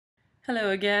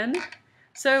Hello again.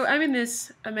 So I'm in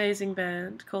this amazing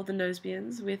band called the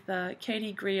Nosebeans with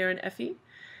Katie, Greer, and Effie.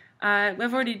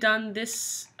 We've already done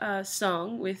this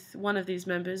song with one of these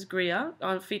members, Greer,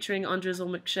 featuring on Drizzle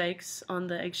McShakes on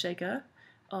the Egg Shaker.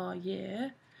 Oh yeah.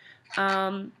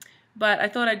 But I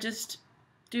thought I'd just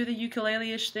do the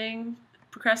ukulele-ish thing,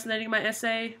 procrastinating my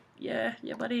essay. Yeah,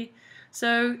 buddy.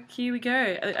 So here we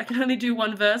go. I can only do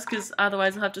one verse because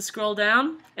otherwise I'll have to scroll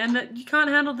down, and you can't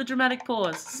handle the dramatic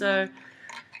pause. So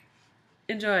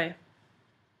enjoy.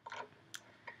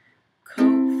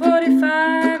 Colt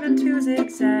 45 and 2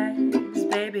 zigzags,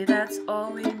 baby, that's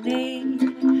all we need.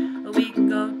 We can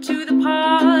go to the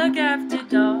park after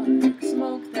dark,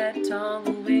 smoke that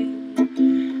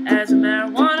tumbleweed. As the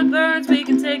marijuana burns, we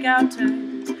can take our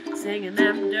turns singing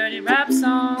them dirty rap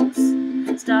songs.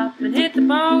 Stop and hit the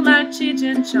bong like Cheech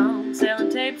and Chong, selling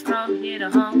tapes from here to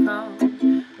Hong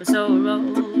Kong. So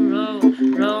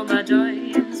roll my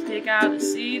joints, pick out the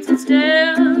seats and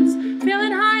stems,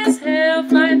 feeling high as hell,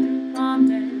 flying through palm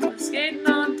days, skating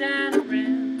on down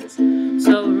rims.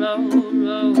 So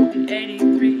roll the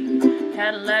 83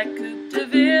 Cadillac Coupe de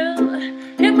Ville.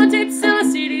 Hit my tapes, sell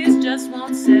CDs, just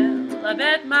won't sell. I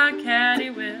bet my caddy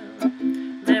will.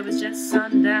 There was just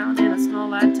sundown in a small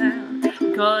white town,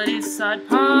 we call it Eastside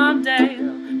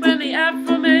Palmdale, when the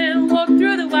Afro man walked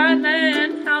through the white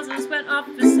land, houses went up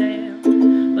for sale.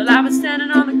 Well, I was standing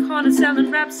on the corner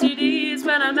selling rap CDs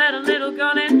when I met a little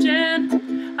girl named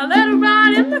Jen. I let her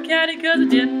ride in my caddy cause I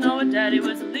didn't know her daddy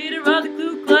was the leader of the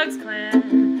Ku Klux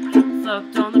Klan.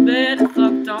 Fucked on the bed and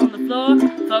fucked on the floor,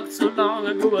 fucked so long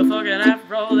I grew a fucking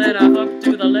afro, then I fucked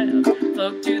to the left,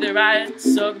 fucked to the right,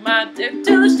 sucked my dick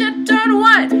till the shit turned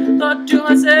white. Thought to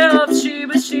myself,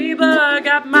 Sheba,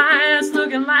 got my ass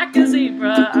looking like a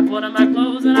zebra. I put on my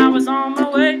clothes and I was on my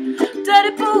way.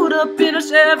 Daddy pulled up in a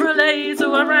Chevrolet,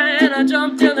 so I ran, I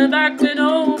jumped till the back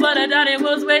window, but daddy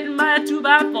was waiting by a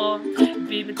 2x4.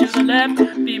 Beat me to the left,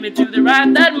 beat me to the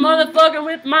right, that motherfucker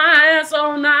with my ass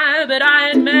all night. But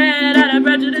I ain't mad at a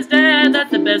prejudiced dad,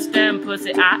 that's the best damn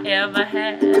pussy I ever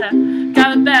had.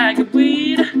 Got a bag of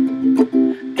weed,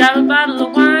 got a bottle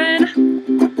of wine.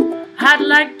 I'd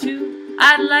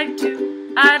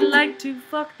like to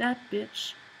fuck that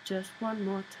bitch just one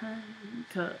more time,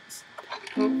 cause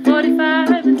 45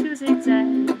 and 2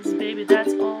 zigzags, baby,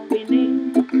 that's all we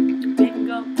need. We can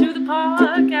go to the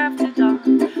park after dark,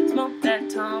 smoke that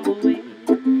tumbleweed.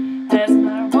 As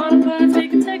marijuana burns, we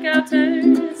can take our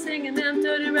turns singing them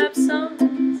dirty rap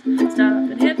songs. Stop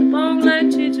and hit the bong like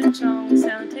Cheech and Chong,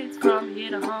 selling tapes from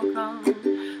here to Hong Kong.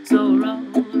 So roll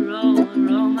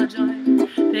my joint,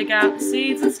 pick out the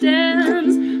seeds and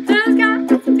stems. There's got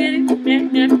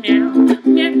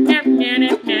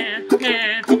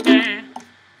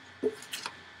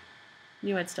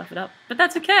Knew I'd stuff it up, but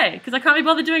that's okay, because I can't be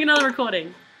bothered doing another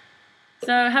recording.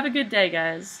 So have a good day,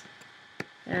 guys,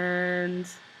 and